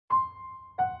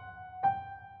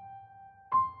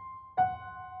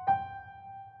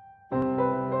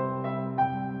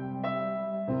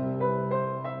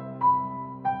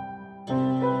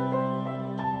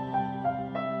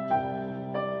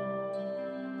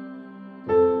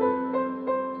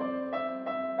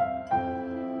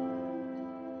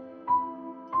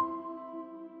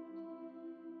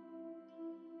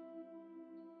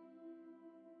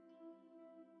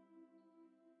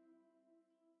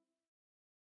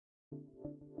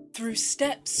Through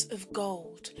steps of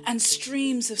gold and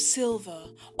streams of silver,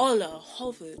 Ola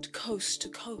hovered coast to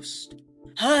coast,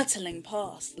 hurtling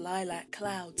past lilac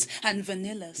clouds and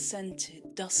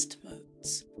vanilla-scented dust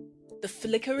motes. The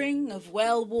flickering of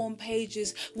well-worn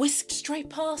pages whisked straight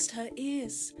past her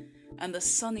ears, and the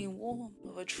sunny warmth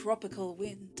of a tropical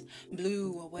wind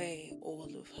blew away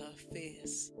all of her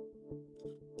fears.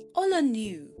 Ola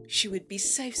knew she would be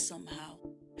safe somehow.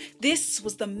 This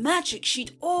was the magic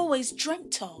she'd always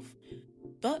dreamt of.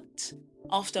 But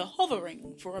after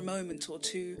hovering for a moment or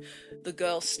two, the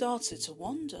girl started to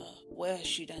wonder where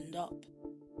she'd end up.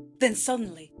 Then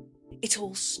suddenly, it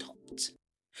all stopped.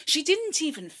 She didn't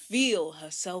even feel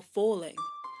herself falling.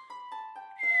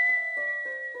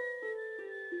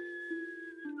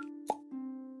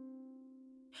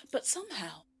 But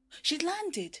somehow, she'd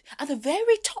landed at the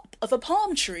very top of a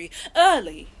palm tree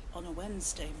early on a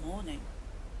Wednesday morning.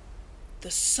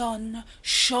 The sun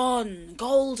shone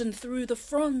golden through the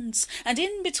fronds, and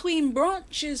in between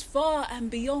branches far and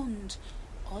beyond,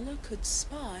 Ola could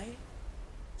spy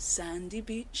sandy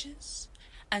beaches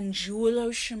and jewel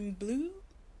ocean blue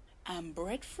and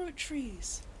breadfruit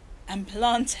trees and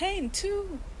plantain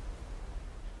too.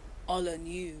 Ola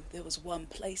knew there was one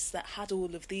place that had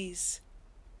all of these.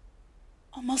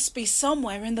 I must be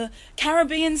somewhere in the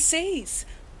Caribbean seas.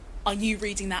 I knew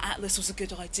reading that atlas was a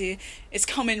good idea. It's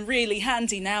come in really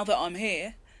handy now that I'm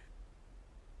here.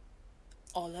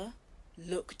 Ola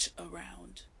looked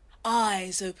around,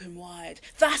 eyes open wide,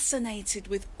 fascinated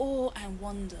with awe and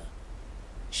wonder.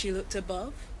 She looked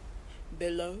above,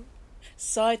 below,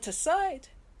 side to side,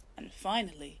 and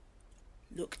finally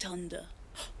looked under.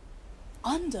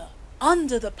 Under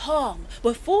the palm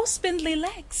were 4 spindly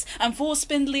legs and 4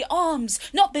 spindly arms,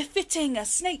 not befitting a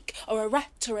snake or a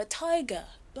rat or a tiger,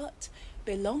 but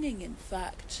belonging, in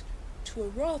fact, to a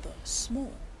rather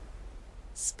small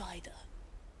spider.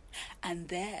 And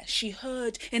there she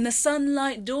heard, in the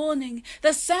sunlight dawning,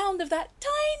 the sound of that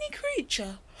tiny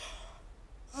creature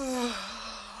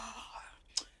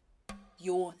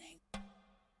yawning.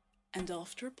 And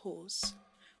after a pause,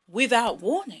 without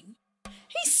warning,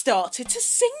 he started to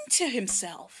sing to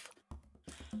himself.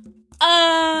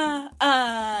 Anansi,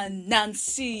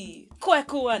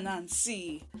 Kweko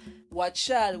Anansi, what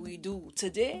shall we do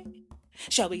today?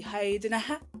 Shall we hide in a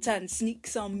hat and sneak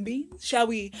some beans? Shall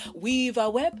we weave a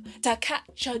web to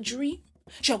catch a dream?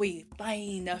 Shall we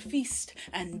find a feast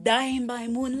and dine by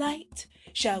moonlight?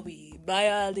 Shall we buy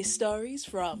all the stories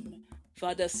from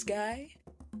Father Sky?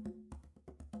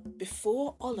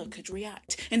 Before Ola could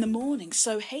react, in the morning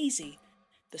so hazy,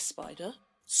 the spider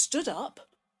stood up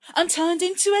and turned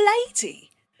into a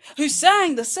lady who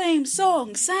sang the same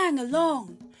song, sang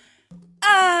along.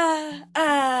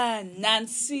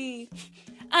 Nancy,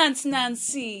 Aunt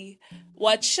Nancy,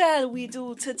 what shall we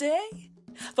do today?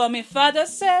 For my father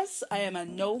says I am a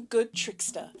no-good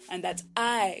trickster, and that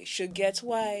I should get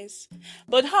wise.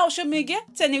 But how should me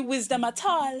get any wisdom at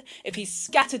all if he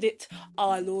scattered it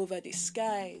all over the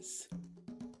skies?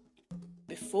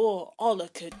 Before Ola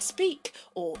could speak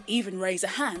or even raise a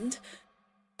hand,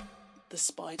 the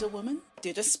Spider-Woman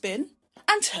did a spin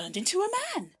and turned into a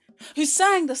man who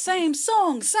sang the same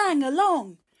song, sang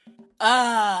along.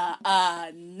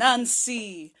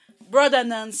 Nancy, brother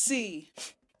Nancy,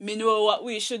 me know what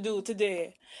we should do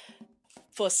today.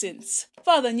 For since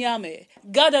Father Nyame,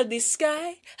 God of the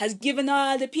sky, has given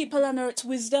all the people on earth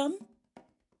wisdom,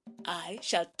 I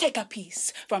shall take a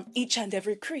piece from each and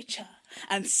every creature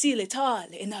and seal it all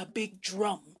in a big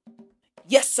drum.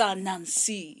 Yes, sir,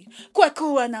 Nancy.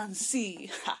 Kwekua Nancy.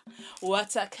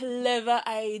 What a clever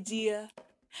idea.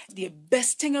 The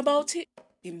best thing about it,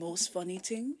 the most funny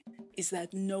thing, is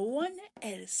that no one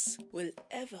else will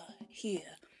ever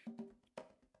hear.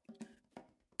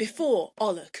 Before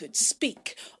Ola could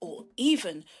speak or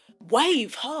even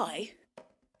wave high,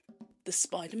 the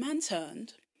Spider-Man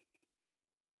turned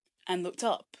and looked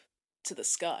up to the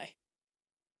sky.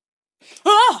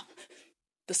 Ah!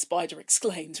 The spider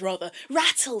exclaimed, rather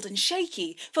rattled and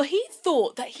shaky, for he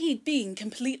thought that he'd been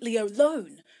completely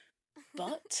alone.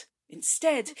 But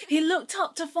instead, he looked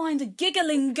up to find a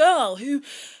giggling girl who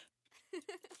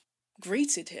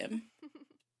greeted him.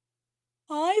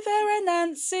 Hi there,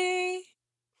 Anansi.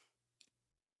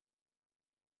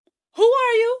 Who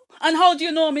are you, and how do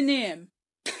you know my name?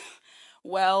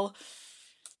 Well,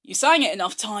 you sang it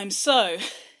enough times, so...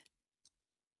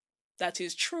 That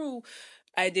is true,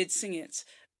 I did sing it.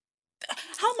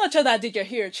 How much of that did you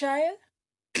hear, child?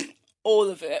 All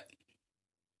of it.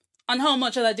 And how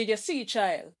much of that did you see,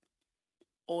 child?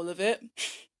 All of it.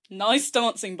 Nice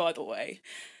dancing, by the way.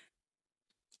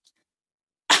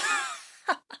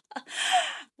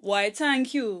 Why,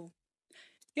 thank you.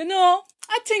 You know,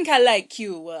 I think I like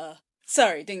you.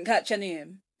 Sorry, didn't catch your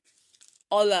name.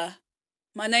 Ola.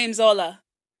 My name's Ola.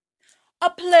 A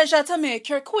pleasure to make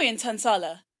your acquaintance,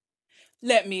 Ola.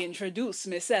 Let me introduce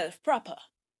myself proper.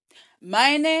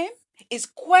 My name is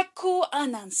Kweku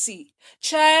Anansi,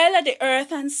 child of the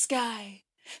earth and sky,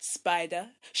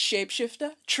 spider,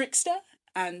 shapeshifter, trickster,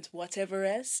 and whatever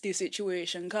else the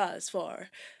situation calls for.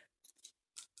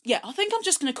 Yeah, I think I'm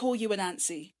just going to call you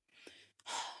Anansi.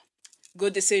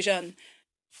 Good decision.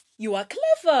 You are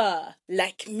clever,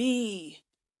 like me.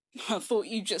 I thought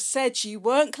you just said you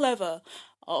weren't clever.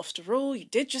 After all, you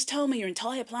did just tell me your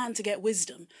entire plan to get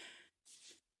wisdom.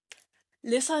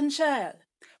 Listen, child.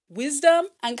 Wisdom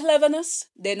and cleverness,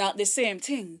 they're not the same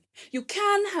thing. You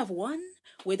can have one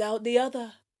without the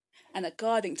other. And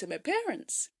according to my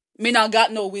parents, me not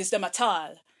got no wisdom at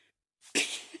all.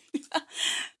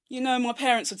 You know, my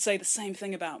parents would say the same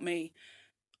thing about me.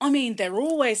 I mean, they're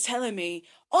always telling me,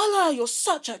 Ola, you're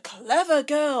such a clever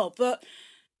girl, but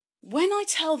when I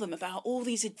tell them about all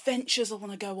these adventures I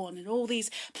want to go on and all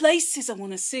these places I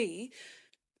want to see,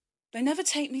 they never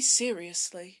take me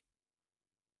seriously.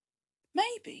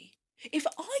 Maybe, if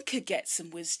I could get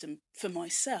some wisdom for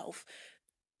myself,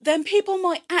 then people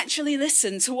might actually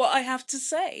listen to what I have to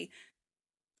say.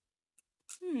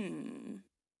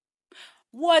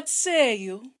 What say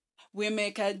you? We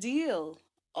make a deal,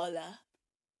 Ola.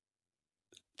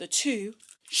 The two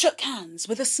shook hands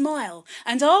with a smile,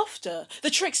 and after, the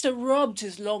trickster rubbed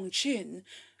his long chin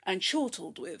and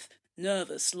chortled with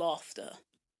nervous laughter.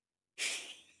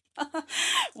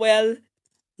 Well,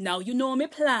 now you know my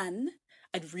plan.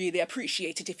 I'd really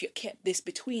appreciate it if you kept this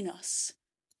between us.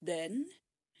 Then,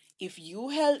 if you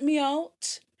help me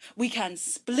out, we can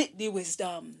split the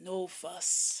wisdom, no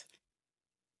fuss.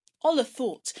 Ola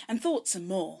thought and thought some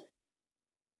more,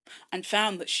 and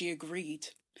found that she agreed.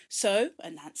 So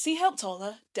Anansi helped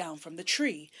Ola down from the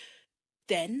tree.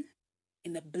 Then,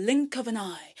 in the blink of an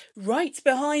eye, right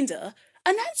behind her,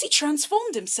 Anansi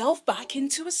transformed himself back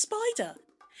into a spider.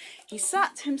 He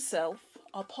sat himself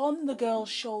upon the girl's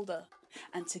shoulder,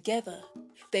 and together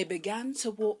they began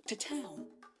to walk to town.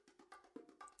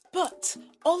 But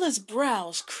Ola's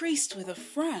brows creased with a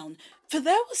frown, for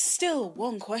there was still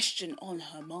one question on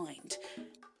her mind.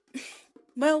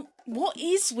 Well, what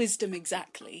is wisdom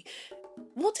exactly?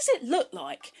 What does it look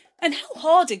like? And how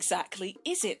hard exactly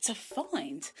is it to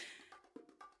find?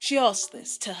 She asked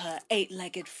this to her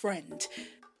 8-legged friend.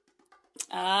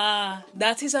 Ah,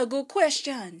 that is a good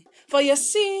question. For you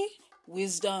see,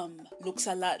 wisdom looks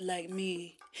a lot like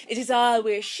me. It is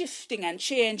always shifting and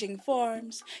changing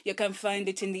forms. You can find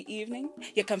it in the evening,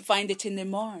 you can find it in the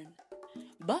morn.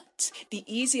 But the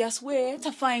easiest way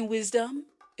to find wisdom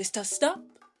is to stop,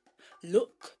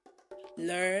 look,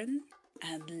 learn,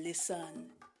 and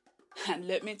listen. And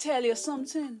let me tell you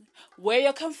something. Where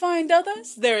you can find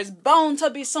others, there is bound to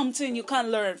be something you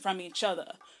can learn from each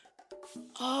other.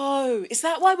 Oh, is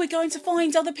that why we're going to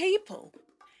find other people?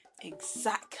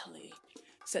 Exactly,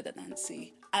 said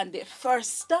Anansi. And the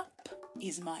first stop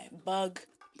is my bug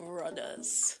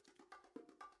brothers.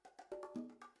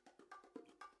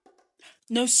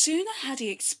 No sooner had he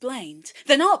explained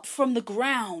than up from the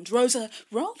ground rose a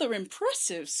rather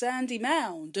impressive sandy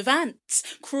mound of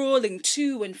ants crawling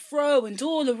to and fro and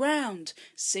all around,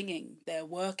 singing their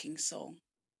working song.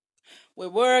 We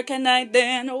work at night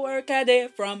then, work a day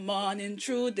from morning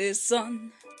through the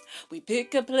sun. We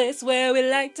pick a place where we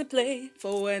like to play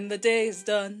for when the day is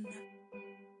done.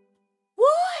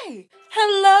 Why,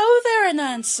 hello there,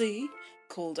 Anansi,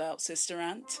 called out Sister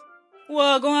Ant.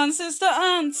 Well, go on, Sister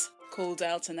Ant, called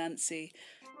out Anansi.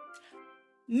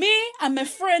 Me and my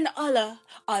friend Ola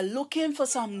are looking for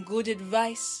some good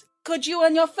advice. Could you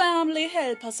and your family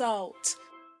help us out?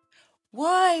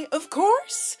 Why, of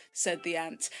course, said the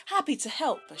ant, happy to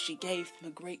help as she gave them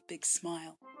a great big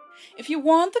smile. If you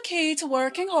want the key to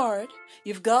working hard,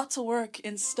 you've got to work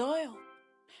in style.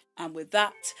 And with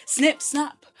that, snip,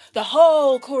 snap, the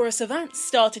whole chorus of ants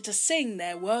started to sing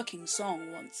their working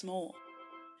song once more.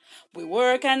 We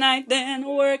work at night then,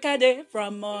 work a day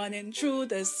from morning through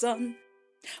the sun.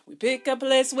 We pick a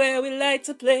place where we like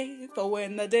to play for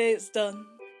when the day is done.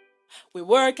 We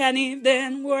work an eve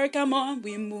then, work a morn,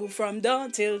 we move from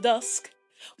dawn till dusk.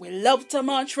 We love to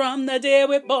march from the day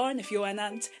we're born, if you're an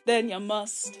ant, then you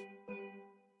must.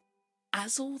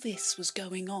 As all this was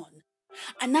going on,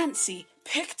 Anansi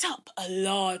picked up a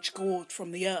large gourd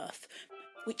from the earth,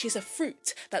 which is a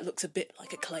fruit that looks a bit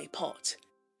like a clay pot.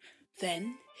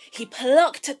 Then he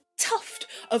plucked a tuft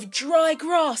of dry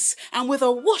grass and with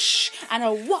a whoosh and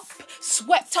a whop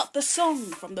swept up the song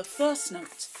from the first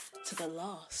note to the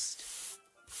last.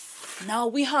 Now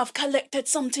we have collected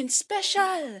something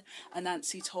special,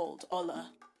 Anansi told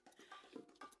Ola.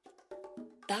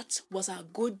 That was a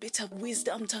good bit of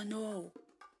wisdom to know.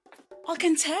 I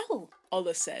can tell,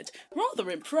 Ola said,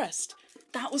 rather impressed.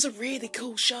 That was a really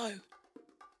cool show.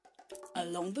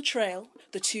 Along the trail,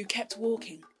 the two kept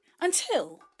walking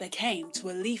until they came to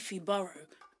a leafy burrow.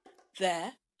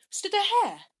 There stood a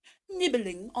hare,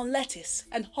 nibbling on lettuce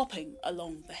and hopping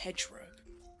along the hedgerow.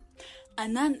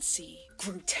 Anansi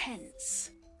grew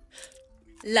tense.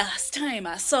 Last time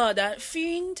I saw that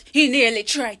fiend, he nearly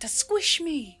tried to squish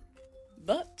me.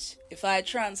 But if I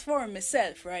transform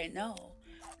myself right now,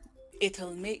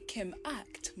 it'll make him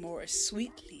act more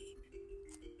sweetly.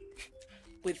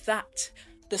 With that,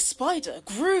 the spider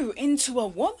grew into a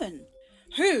woman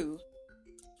who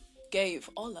gave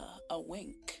Ola a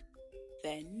wink.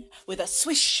 Then, with a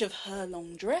swish of her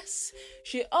long dress,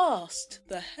 she asked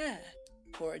the hare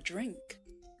for a drink.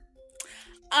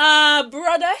 Ah,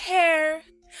 brother hare,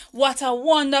 what a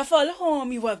wonderful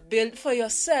home you have built for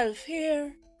yourself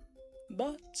here.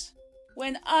 But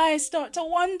when I start to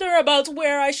wonder about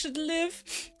where I should live,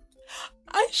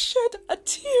 I shed a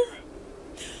tear.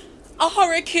 A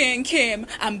hurricane came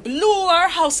and blew our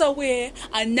house away,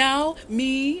 and now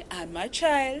me and my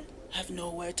child have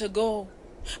nowhere to go.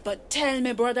 But tell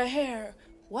me, brother hare,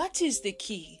 what is the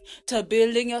key to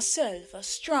building yourself a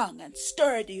strong and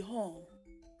sturdy home?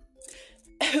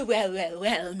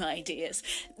 Well, my dears,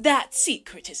 that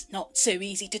secret is not so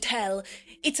easy to tell.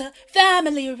 It's a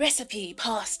family recipe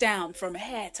passed down from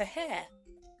hair to hair.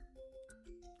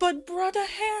 But brother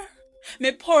hare,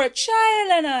 me poor child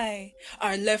and I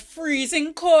are left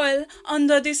freezing cold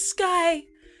under the sky.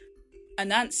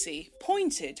 Anansi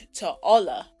pointed to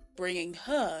Ola, bringing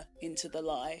her into the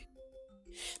lie.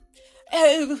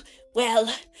 Oh,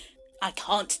 well, I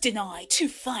can't deny two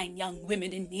fine young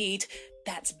women in need.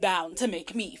 That's bound to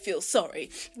make me feel sorry,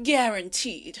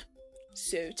 guaranteed.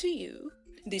 So to you,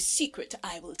 this secret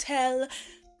I will tell.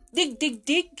 Dig, dig,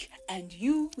 dig, and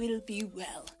you will be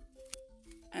well.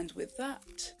 And with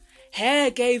that,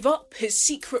 Hare gave up his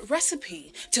secret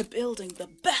recipe to building the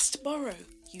best burrow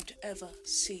you'd ever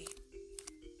see.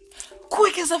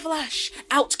 Quick as a flash,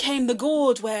 out came the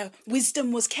gourd where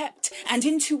wisdom was kept, and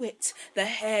into it the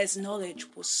hare's knowledge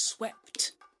was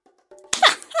swept.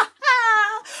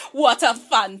 What a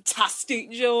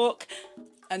fantastic joke!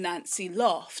 Anansi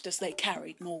laughed as they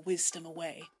carried more wisdom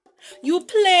away. You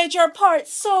played your part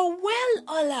so well,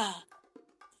 Ola.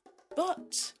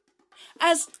 But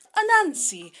as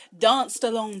Anansi danced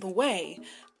along the way,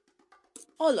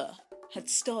 Ola had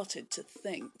started to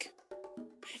think.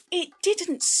 It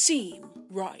didn't seem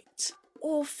right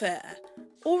or fair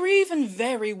or even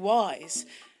very wise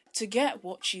to get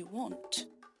what you want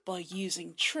by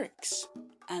using tricks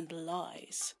and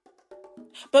lies.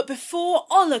 But before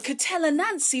Ola could tell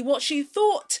Anansi what she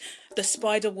thought, the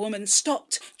Spider-Woman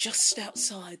stopped just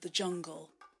outside the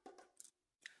jungle.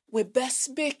 We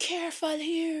best be careful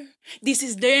here. This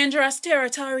is dangerous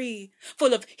territory,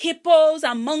 full of hippos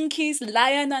and monkeys,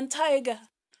 lion and tiger.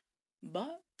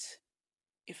 But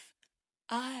if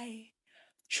I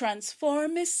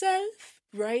transform myself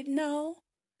right now,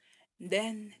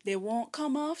 then they won't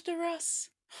come after us.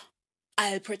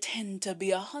 I'll pretend to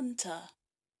be a hunter.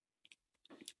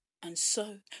 And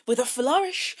so, with a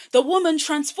flourish, the woman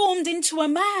transformed into a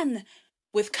man,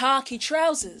 with khaki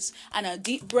trousers and a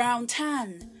deep brown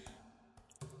tan.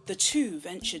 The two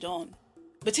ventured on,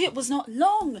 but it was not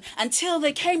long until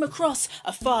they came across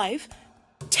a 5,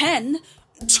 10,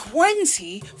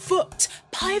 20-foot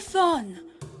python.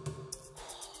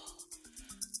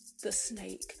 The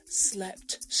snake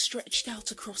slept stretched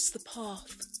out across the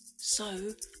path.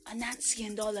 So Anansi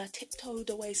and Ola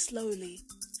tiptoed away slowly,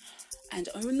 and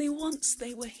only once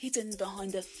they were hidden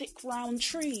behind a thick round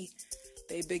tree,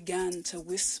 they began to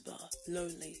whisper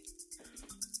lowly.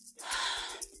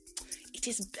 It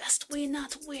is best we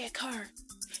not wake her.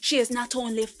 She is not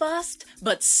only fast,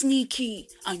 but sneaky,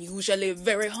 and usually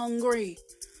very hungry.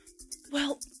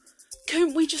 Well,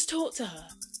 can't we just talk to her?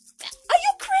 Are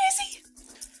you crazy?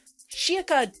 She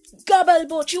could gobble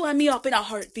both you and me up in a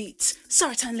heartbeat.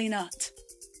 Certainly not.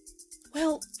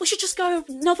 Well, we should just go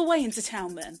another way into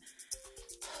town then.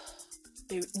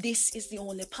 This is the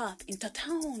only path into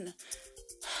town.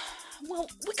 Well,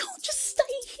 we can't just stay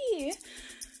here.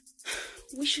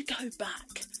 We should go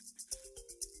back.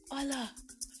 Ola,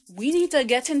 we need to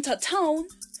get into town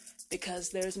because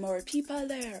there's more people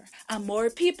there, and more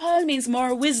people means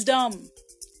more wisdom.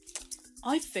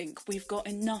 I think we've got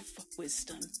enough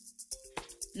wisdom.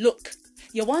 Look,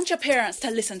 you want your parents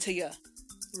to listen to you,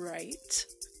 right?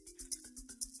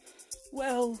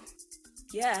 Well,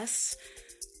 yes.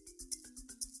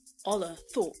 Ola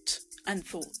thought and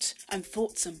thought and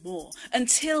thought some more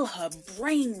until her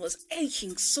brain was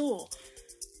aching sore.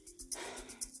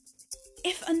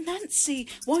 If Anansi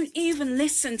won't even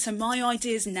listen to my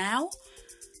ideas now,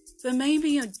 then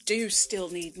maybe I do still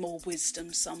need more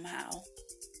wisdom somehow.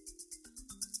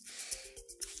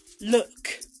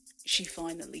 Look, she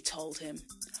finally told him,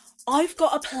 I've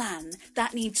got a plan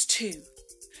that needs two.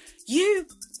 You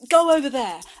go over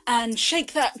there and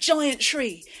shake that giant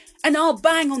tree, and I'll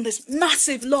bang on this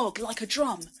massive log like a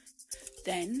drum.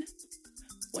 Then,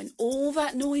 when all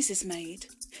that noise is made,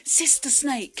 Sister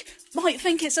Snake might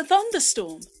think it's a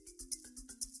thunderstorm.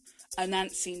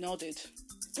 Anansi nodded.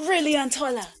 Brilliant,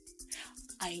 Ola.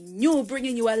 I knew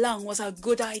bringing you along was a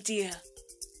good idea.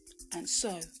 And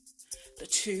so, the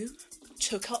two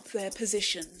took up their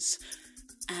positions,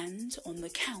 and on the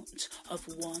count of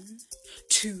 1,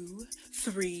 2,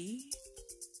 3...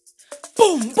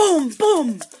 Boom, boom,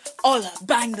 boom! Ola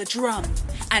banged the drum,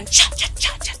 and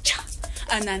cha-cha-cha-cha-cha!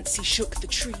 Anansi shook the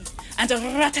tree, and a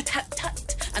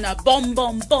rat-a-tat-tat, and a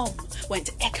bomb-bomb-bomb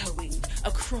went echoing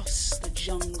across the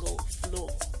jungle floor.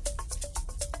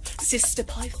 Sister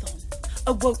Python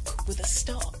awoke with a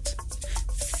start.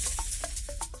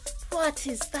 What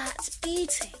is that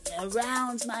beating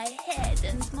around my head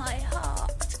and my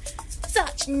heart?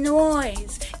 Such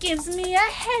noise gives me a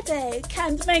headache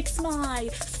and makes my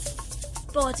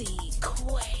body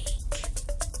quake.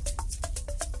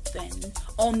 Then,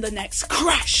 on the next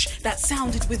crash that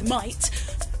sounded with might,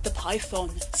 the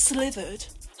python slithered,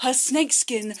 her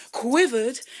snakeskin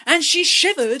quivered, and she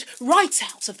shivered right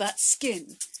out of that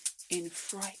skin in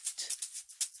fright.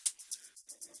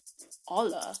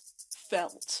 Ola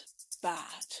felt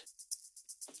bad.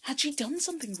 Had she done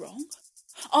something wrong?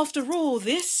 After all,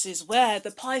 this is where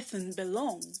the python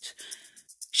belonged.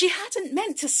 She hadn't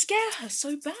meant to scare her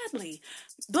so badly,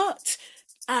 but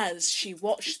as she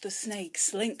watched the snake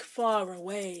slink far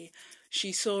away,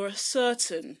 she saw a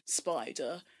certain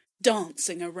spider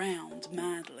dancing around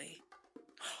madly.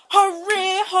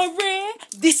 Hooray, hooray!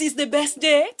 This is the best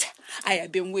date! I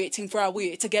have been waiting for a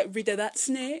way to get rid of that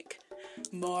snake.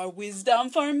 More wisdom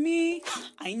for me.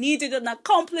 I needed an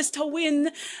accomplice to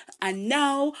win, and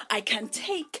now I can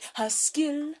take her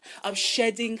skill of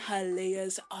shedding her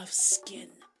layers of skin.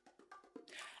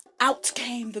 Out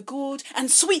came the gourd,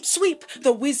 and sweep, sweep,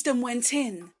 the wisdom went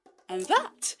in. And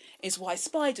that is why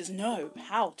spiders know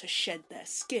how to shed their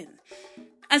skin.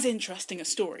 As interesting a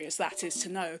story as that is to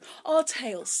know, our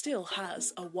tale still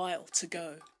has a while to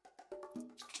go.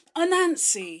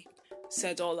 Anansi,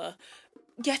 said Ola,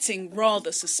 getting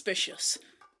rather suspicious.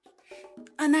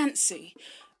 Anansi,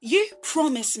 you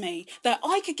promised me that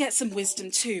I could get some wisdom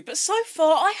too, but so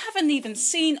far I haven't even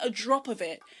seen a drop of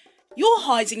it. You're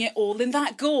hiding it all in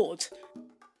that gourd.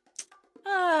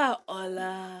 Ah,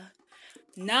 Ola,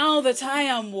 now that I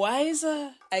am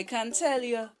wiser, I can tell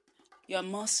you, you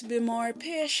must be more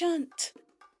patient.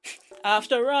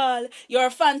 After all, your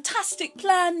fantastic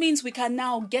plan means we can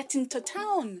now get into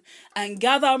town and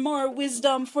gather more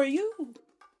wisdom for you.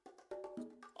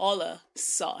 Ola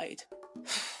sighed.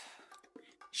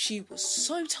 She was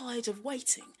so tired of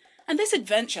waiting, and this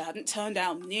adventure hadn't turned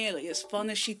out nearly as fun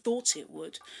as she thought it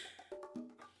would.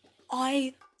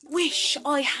 I wish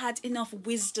I had enough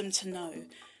wisdom to know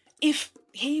if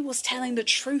he was telling the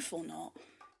truth or not.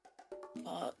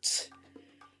 But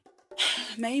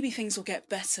maybe things will get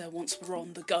better once we're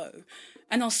on the go,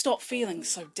 and I'll stop feeling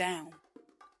so down.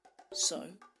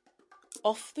 So,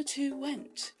 off the two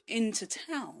went into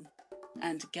town,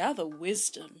 and gather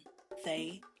wisdom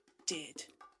they did.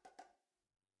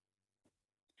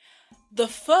 The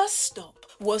first stop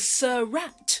was Sir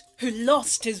Rat, who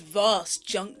lost his vast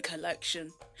junk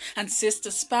collection, and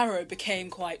Sister Sparrow became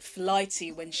quite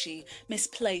flighty when she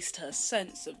misplaced her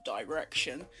sense of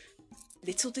direction.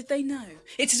 Little did they know,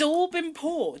 it had all been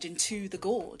poured into the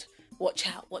gourd. Watch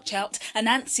out,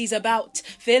 Anansi's about,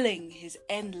 filling his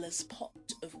endless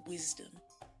pot of wisdom.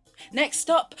 Next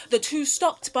up, the two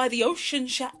stopped by the ocean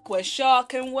shack where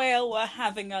Shark and Whale were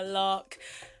having a lark.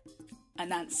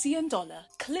 Anansi and Ola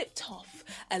clipped off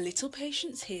a little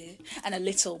patience here and a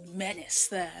little menace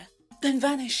there, then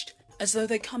vanished as though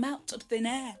they'd come out of thin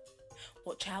air.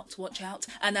 Watch out,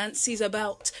 Anansi's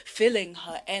about, filling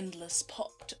her endless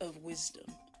pot of wisdom.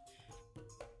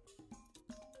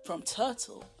 From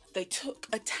Turtle, they took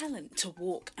a talent to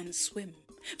walk and swim.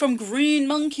 From Green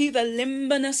Monkey, the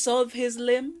limberness of his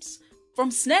limbs.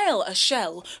 From Snail, a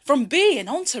shell. From Bee, an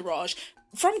entourage.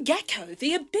 From Gecko,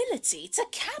 the ability to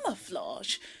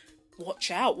camouflage. Watch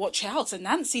out,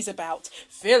 Anansi's about,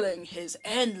 filling his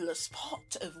endless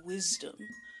pot of wisdom.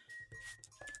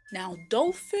 Now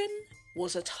Dolphin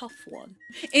was a tough one.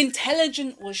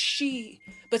 Intelligent was she,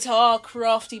 but our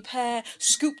crafty pair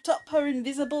scooped up her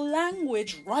invisible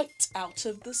language right out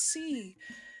of the sea.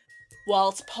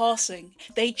 Whilst passing,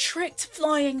 they tricked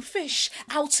flying fish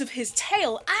out of his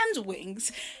tail and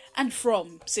wings, and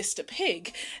from Sister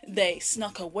Pig, they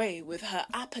snuck away with her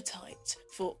appetite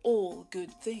for all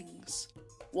good things.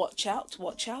 Watch out,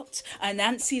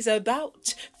 Anansi's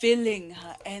about, filling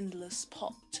her endless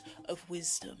pot of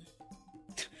wisdom.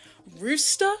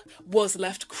 Rooster was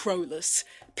left crowless,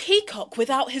 Peacock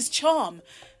without his charm,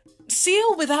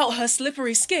 Seal without her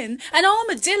slippery skin, and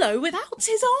Armadillo without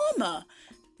his armour.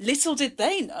 Little did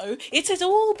they know, it had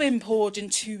all been poured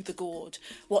into the gourd.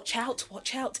 Watch out,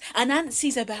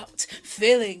 Anansi's about,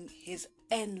 filling his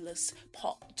endless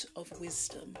pot of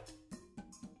wisdom.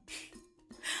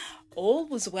 All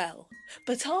was well,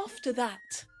 but after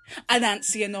that,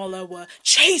 Anansi and Ola were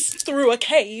chased through a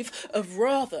cave of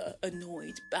rather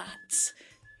annoyed bats.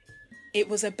 It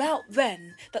was about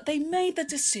then that they made the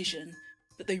decision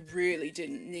that they really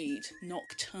didn't need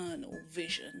nocturnal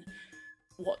vision.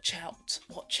 Watch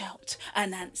out,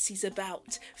 Anansi's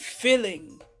about,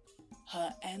 filling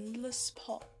her endless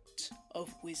pot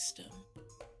of wisdom.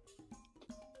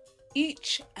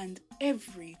 Each and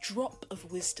every drop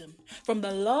of wisdom, from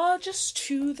the largest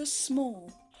to the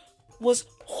small, was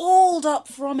hauled up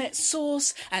from its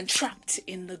source and trapped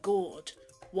in the gourd,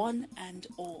 one and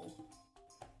all.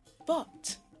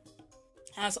 But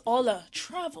as Ola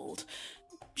travelled,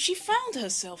 she found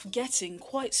herself getting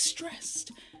quite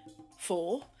stressed,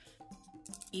 for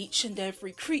each and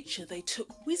every creature they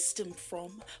took wisdom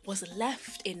from was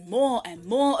left in more and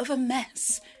more of a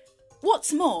mess.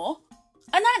 What's more,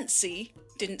 Anansi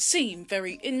didn't seem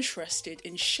very interested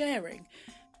in sharing,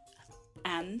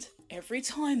 and every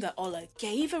time that Ola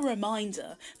gave a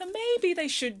reminder that maybe they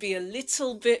should be a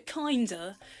little bit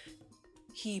kinder,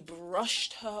 he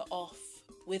brushed her off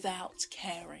without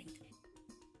caring.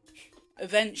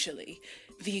 Eventually,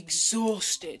 the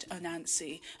exhausted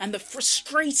Anansi and the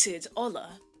frustrated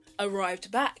Ola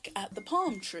arrived back at the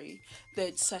palm tree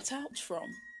they'd set out from.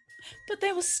 But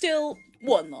there was still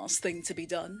one last thing to be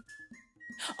done.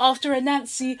 After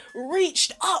Anansi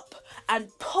reached up and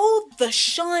pulled the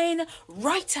shine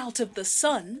right out of the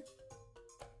sun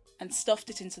and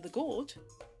stuffed it into the gourd,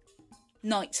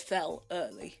 night fell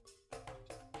early.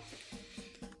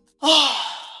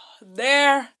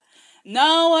 There!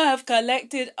 Now I have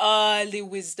collected all the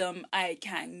wisdom I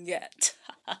can get.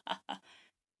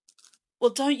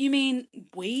 Well, don't you mean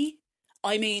we?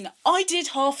 I mean, I did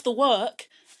half the work.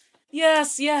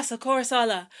 Yes, of course,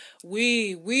 Allah.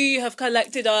 We have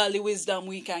collected all the wisdom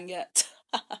we can get.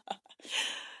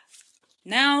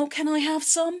 Now, can I have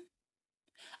some?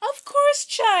 Of course,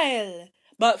 child.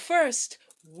 But first,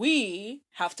 we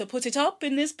have to put it up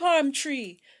in this palm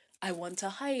tree. I want to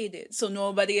hide it so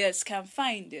nobody else can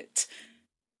find it.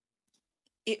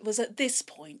 It was at this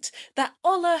point that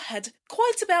Ola had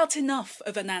quite about enough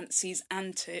of Anansi's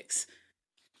antics.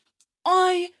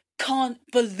 I can't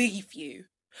believe you.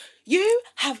 You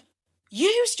have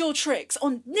used your tricks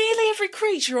on nearly every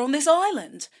creature on this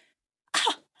island.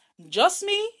 Just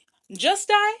me?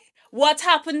 Just I? What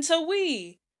happened to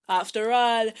we? After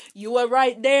all, you were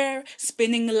right there,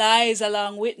 spinning lies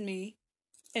along with me.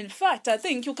 In fact, I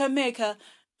think you can make a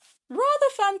rather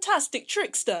fantastic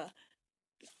trickster.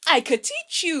 I could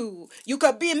teach you. You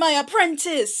could be my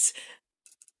apprentice.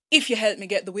 If you help me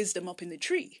get the wisdom up in the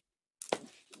tree.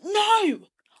 No!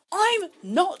 I'm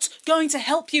not going to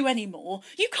help you anymore.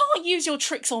 You can't use your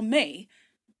tricks on me.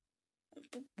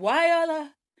 Why,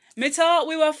 Ola? Me thought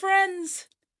we were friends.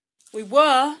 We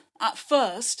were, at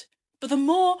first, but the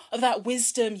more of that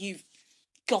wisdom you've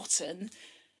gotten,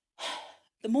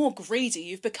 the more greedy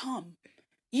you've become.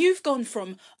 You've gone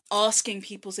from asking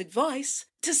people's advice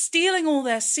to stealing all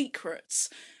their secrets.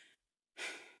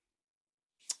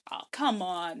 Oh, come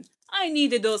on. I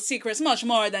needed those secrets much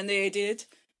more than they did.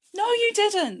 No, you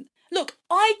didn't. Look,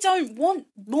 I don't want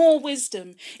more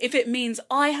wisdom if it means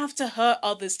I have to hurt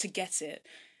others to get it.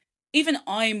 Even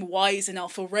I'm wise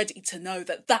enough already to know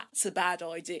that that's a bad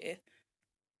idea.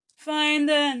 Fine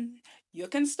then. You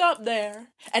can stop there,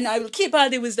 and I will keep all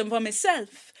the wisdom for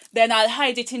myself. Then I'll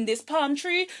hide it in this palm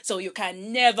tree so you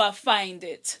can never find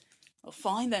it. Well,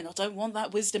 fine then, I don't want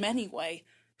that wisdom anyway.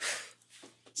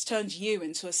 It's turned you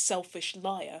into a selfish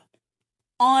liar.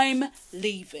 I'm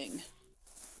leaving.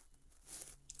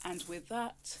 And with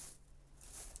that,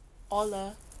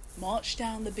 Ola marched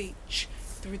down the beach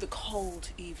through the cold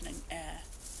evening air,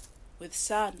 with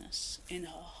sadness in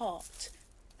her heart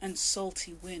and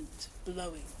salty wind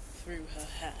blowing through her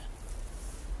hair.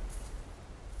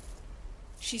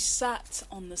 She sat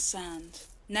on the sand,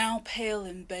 now pale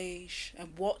in beige,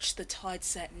 and watched the tide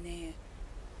set near.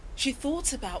 She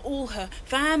thought about all her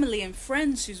family and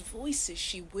friends whose voices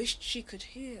she wished she could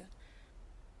hear.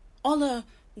 Ola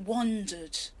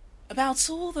wondered about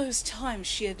all those times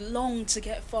she had longed to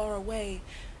get far away,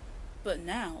 but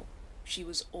now she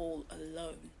was all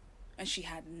alone, and she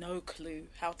had no clue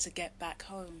how to get back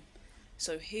home.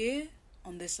 So here,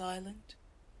 on this island,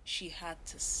 she had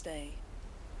to stay.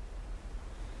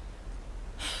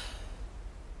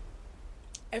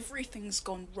 Everything's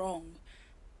gone wrong.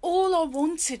 All I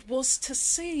wanted was to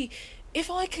see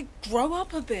if I could grow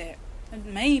up a bit and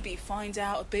maybe find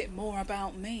out a bit more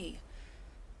about me.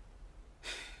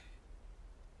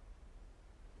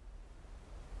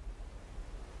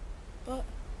 But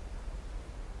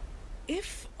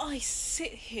if I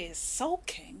sit here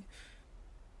sulking,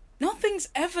 nothing's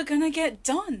ever gonna get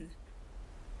done.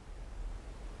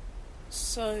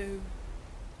 So,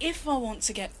 if I want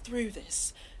to get through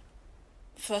this,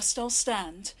 first I'll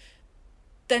stand,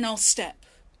 then I'll step,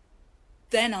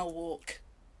 then I'll walk,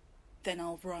 then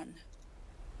I'll run.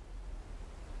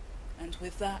 And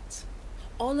with that,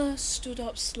 Ola stood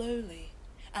up slowly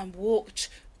and walked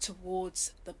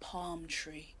towards the palm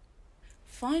tree,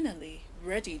 finally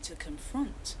ready to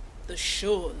confront the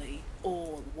surely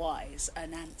all-wise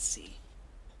Anansi.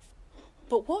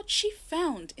 But what she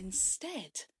found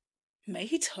instead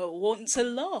made her want to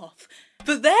laugh,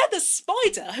 for there the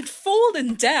spider had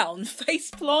fallen down face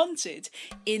planted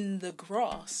in the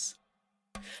grass.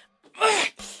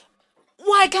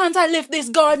 Why can't I lift this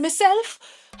guard myself?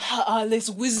 All this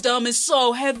wisdom is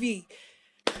so heavy.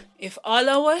 If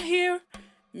Allah were here,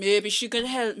 maybe she could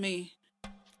help me.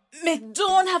 Me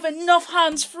don't have enough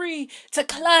hands free to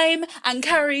climb and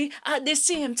carry at the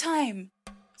same time.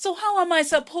 So how am I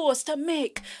supposed to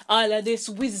make all of this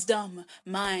wisdom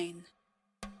mine?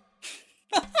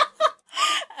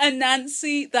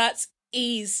 Anansi, that's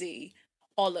easy,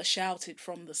 Ola shouted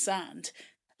from the sand.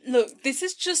 Look, this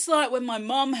is just like when my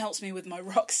mum helps me with my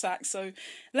rucksack, so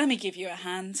let me give you a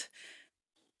hand.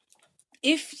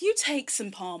 If you take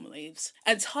some palm leaves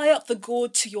and tie up the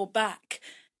gourd to your back,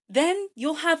 then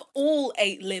you'll have all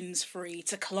 8 limbs free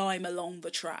to climb along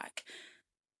the track.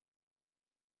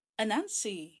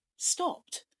 Anansi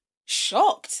stopped,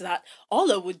 shocked that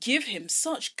Ola would give him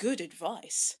such good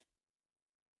advice.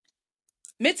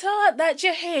 Me thought that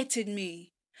you hated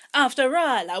me. After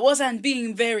all, I wasn't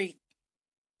being very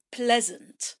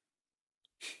pleasant.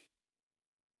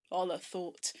 Ola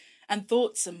thought, and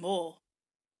thought some more.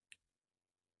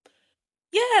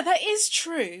 Yeah, that is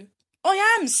true.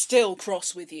 I am still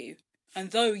cross with you, and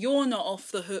though you're not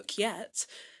off the hook yet,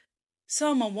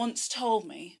 someone once told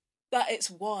me that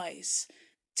it's wise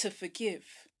to forgive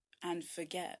and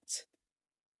forget.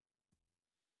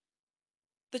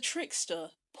 The trickster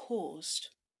paused,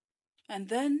 and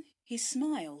then he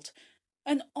smiled,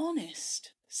 an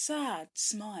honest, sad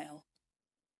smile.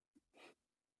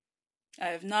 I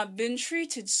have not been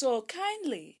treated so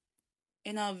kindly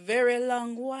in a very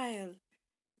long while.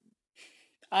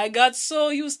 I got so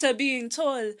used to being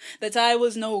told that I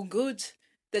was no good,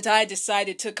 that I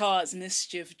decided to cause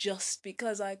mischief just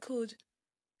because I could.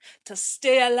 To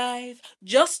stay alive,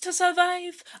 just to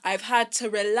survive, I've had to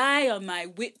rely on my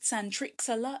wits and tricks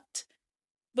a lot.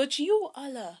 But you,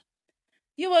 Allah,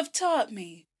 you have taught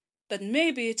me that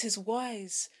maybe it is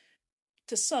wise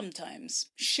to sometimes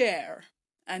share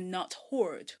and not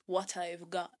hoard what I've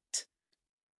got.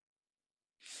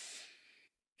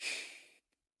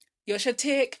 You should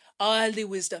take all the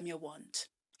wisdom you want.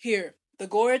 Here, the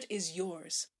gourd is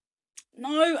yours.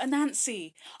 No,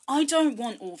 Anansi, I don't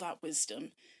want all that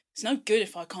wisdom. It's no good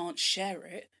if I can't share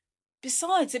it.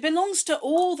 Besides, it belongs to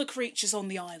all the creatures on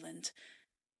the island.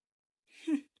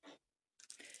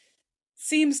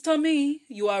 Seems to me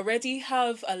you already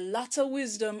have a lot of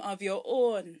wisdom of your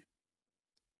own.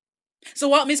 So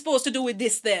what am I supposed to do with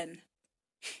this then?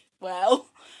 Well,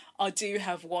 I do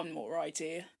have one more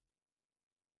idea.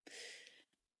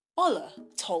 Ola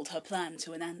told her plan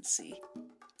to Anansi,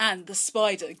 and the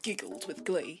spider giggled with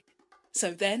glee.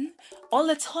 So then,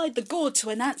 Ola tied the gourd to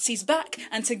Anansi's back,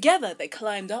 and together they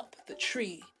climbed up the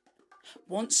tree.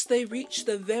 Once they reached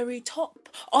the very top,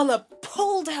 Ola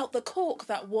pulled out the cork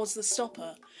that was the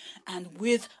stopper, and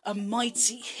with a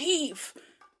mighty heave,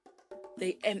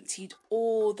 they emptied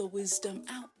all the wisdom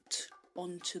out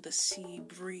onto the sea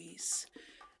breeze.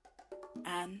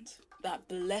 And that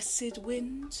blessed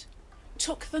wind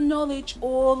took the knowledge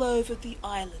all over the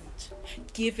island,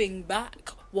 giving back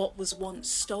what was once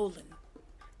stolen.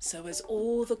 So as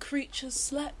all the creatures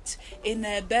slept in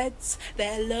their beds,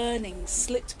 their learning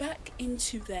slipped back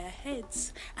into their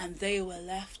heads, and they were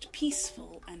left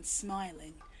peaceful and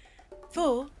smiling.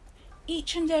 For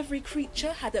each and every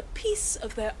creature had a piece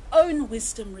of their own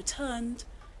wisdom returned,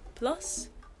 plus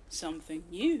something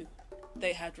new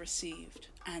they had received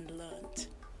and learnt.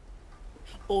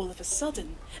 All of a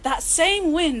sudden, that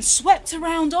same wind swept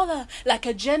around Ola like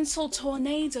a gentle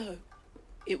tornado.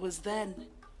 It was then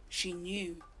she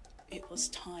knew it was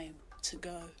time to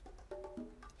go.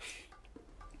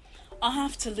 I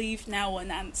have to leave now,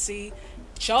 Anansi,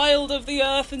 child of the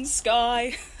earth and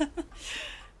sky.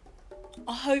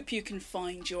 I hope you can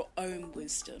find your own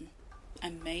wisdom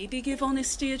and maybe give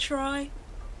honesty a try.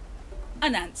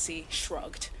 Anansi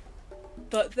shrugged,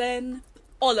 but then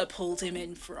Ola pulled him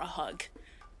in for a hug.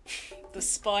 The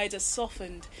spider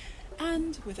softened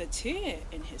and, with a tear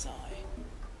in his eye,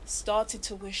 started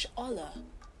to wish Ola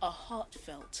a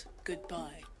heartfelt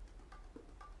goodbye.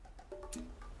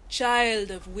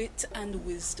 Child of wit and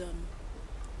wisdom,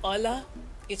 Ola,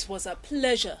 it was a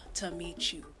pleasure to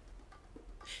meet you.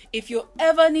 If you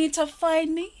ever need to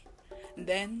find me,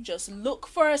 then just look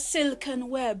for a silken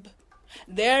web.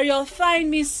 There you'll find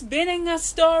me spinning a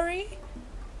story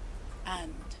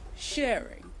and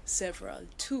sharing several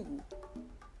too.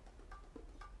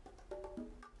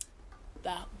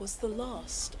 That was the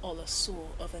last Ola saw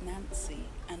of Anansi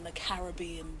and the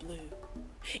Caribbean blue.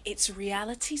 Its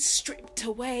reality stripped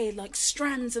away like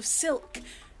strands of silk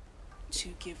to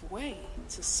give way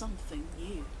to something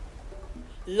new.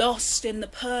 Lost in the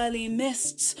pearly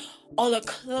mists, Ola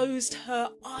closed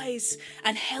her eyes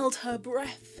and held her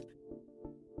breath.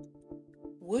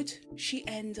 Would she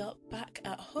end up back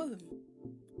at home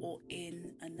or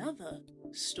in another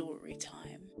story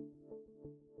time?